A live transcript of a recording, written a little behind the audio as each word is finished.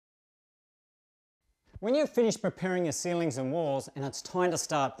When you've finished preparing your ceilings and walls and it's time to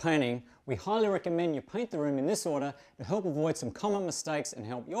start painting, we highly recommend you paint the room in this order to help avoid some common mistakes and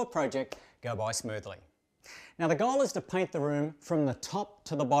help your project go by smoothly. Now the goal is to paint the room from the top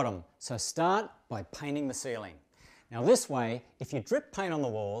to the bottom, so start by painting the ceiling. Now this way, if you drip paint on the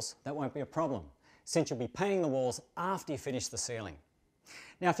walls, that won't be a problem, since you'll be painting the walls after you finish the ceiling.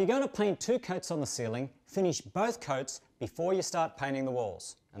 Now if you're going to paint 2 coats on the ceiling, finish both coats before you start painting the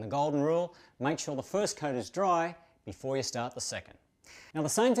walls. And the golden rule, make sure the first coat is dry before you start the second. Now the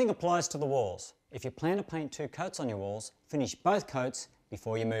same thing applies to the walls. If you plan to paint 2 coats on your walls, finish both coats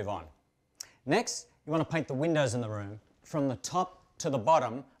before you move on. Next, you want to paint the windows in the room from the top to the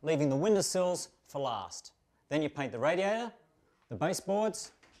bottom, leaving the windowsills for last. Then you paint the radiator, the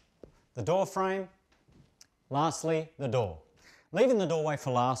baseboards, the door frame, lastly the door. Leaving the doorway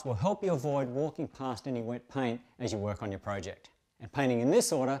for last will help you avoid walking past any wet paint as you work on your project. And painting in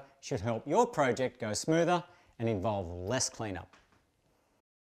this order should help your project go smoother and involve less cleanup.